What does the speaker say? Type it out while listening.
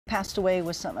passed away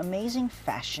with some amazing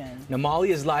fashion. Now,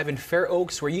 Molly is live in Fair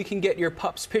Oaks, where you can get your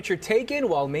pup's picture taken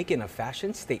while making a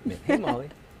fashion statement. Hey, Molly.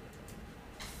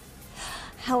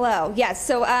 Hello. Yes,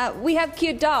 so we have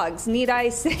cute dogs. Need I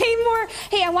say more?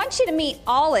 Hey, I want you to meet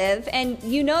Olive, and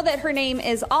you know that her name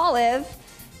is Olive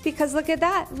because look at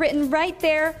that, written right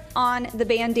there on the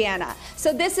bandana.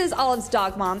 So this is Olive's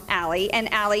dog mom, Allie,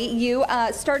 and Allie, you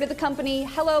started the company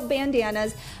Hello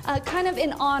Bandanas kind of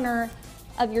in honor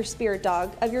of your spirit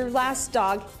dog, of your last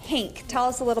dog, Hank. Tell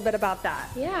us a little bit about that.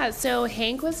 Yeah, so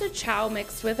Hank was a chow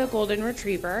mixed with a golden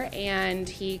retriever, and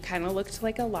he kind of looked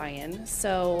like a lion.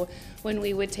 So when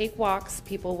we would take walks,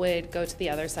 people would go to the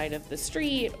other side of the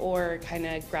street or kind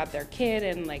of grab their kid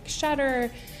and like shudder.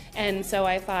 And so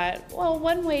I thought, well,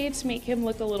 one way to make him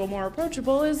look a little more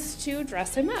approachable is to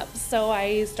dress him up. So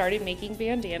I started making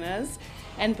bandanas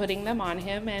and putting them on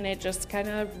him, and it just kind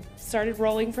of started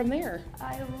rolling from there.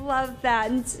 I love that.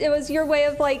 And it was your way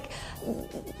of like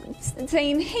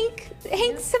saying,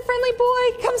 Hank's a friendly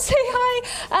boy, come say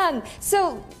hi.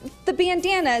 So the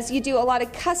bandanas, you do a lot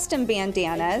of custom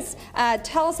bandanas.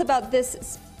 Tell us about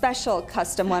this special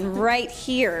custom one right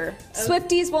here.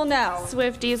 Swifties will know.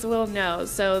 Swifties will know.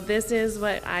 So this is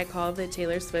what I call the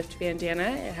Taylor Swift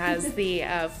bandana. It has the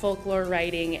folklore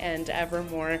writing and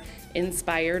Evermore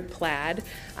inspired plaid.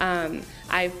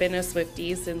 I've been a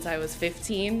Swiftie since I was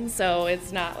 15, so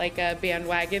it's not like a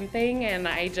bandwagon thing, and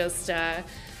I just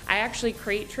I actually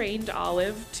crate trained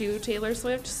Olive to Taylor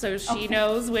Swift, so she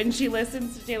knows when she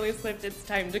listens to Taylor Swift it's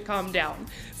time to calm down.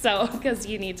 So, because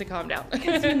you need to calm down.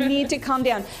 Because you need to calm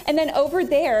down. And then over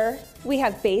there, we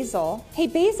have Basil. Hey,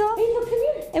 Basil. Basil, come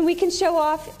here. And we can show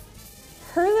off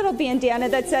her little bandana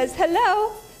that says,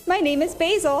 hello, my name is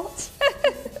Basil.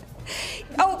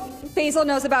 Oh, Basil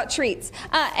knows about treats.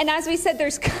 And as we said,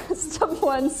 there's custom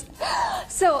ones.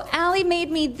 So Allie made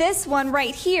me this one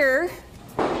right here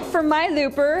for my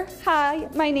Looper. Hi,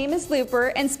 my name is Looper.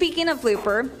 And speaking of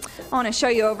Looper, I want to show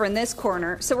you over in this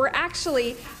corner. So we're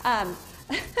actually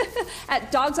at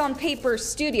Dogs on Paper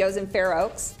Studios in Fair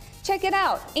Oaks. Check it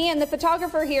out. And the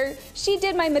photographer here, she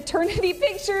did my maternity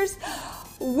pictures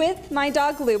with my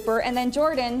dog Looper. And then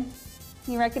Jordan,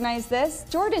 you recognize this?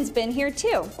 Jordan's been here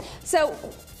too. So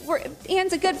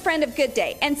Anne's a good friend of Good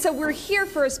Day. And so we're here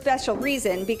for a special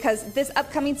reason because this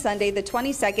upcoming Sunday, the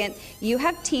 22nd, you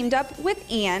have teamed up with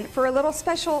Anne for a little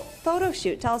special photo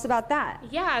shoot. Tell us about that.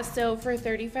 Yeah, so for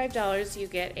 $35 you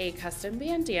get a custom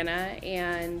bandana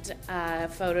and a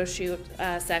photo shoot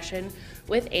session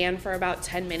with Anne for about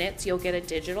 10 minutes. You'll get a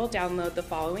digital download the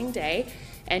following day,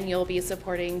 and you'll be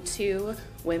supporting 2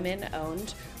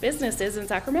 women-owned businesses in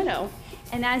Sacramento.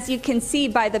 And as you can see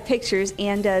by the pictures,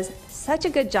 Anne does such a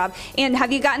good job. And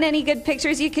have you gotten any good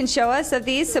pictures you can show us of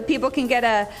these so people can get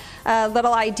a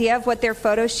little idea of what their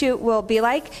photo shoot will be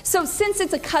like? So since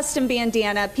it's a custom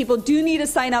bandana, people do need to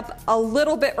sign up a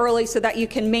little bit early so that you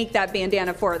can make that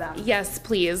bandana for them. Yes,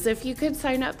 please. If you could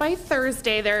sign up by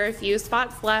Thursday, there are a few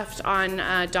spots left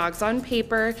on Dogs on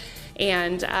Paper,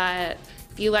 and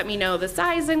if you let me know the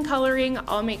size and coloring,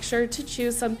 I'll make sure to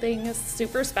choose something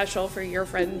super special for your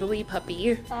friendly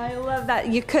puppy. I love that.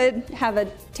 You could have a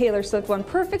Taylor Swift one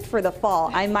perfect for the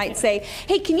fall. I might say,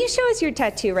 hey, can you show us your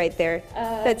tattoo right there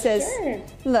that says, sure.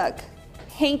 Look,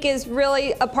 Hank is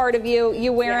really a part of you.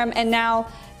 You wear him, and now,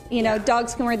 you know,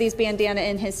 dogs can wear these bandana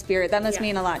in his spirit. That must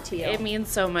mean a lot to you. It means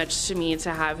so much to me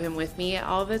to have him with me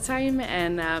all the time,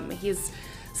 and he's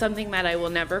something that I will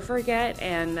never forget,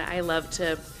 and I love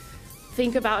to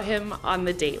think about him on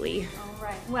the daily. All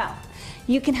right. Well,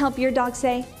 you can help your dog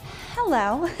say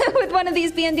hello with one of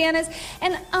these bandanas,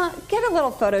 and get a little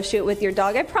photo shoot with your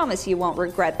dog. I promise you won't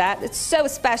regret that. It's so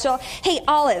special. Hey,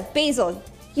 Olive, Basil,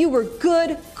 you were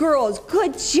good girls.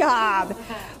 Good job.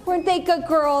 Weren't they good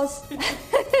girls?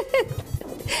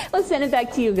 Let's send it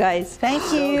back to you guys.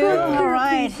 Thank you. All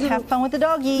right. Have fun with the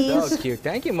doggies. That was cute.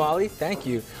 Thank you, Molly. Thank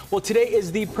you. Well, today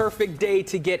is the perfect day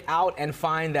to get out and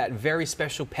find that very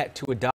special pet to adopt.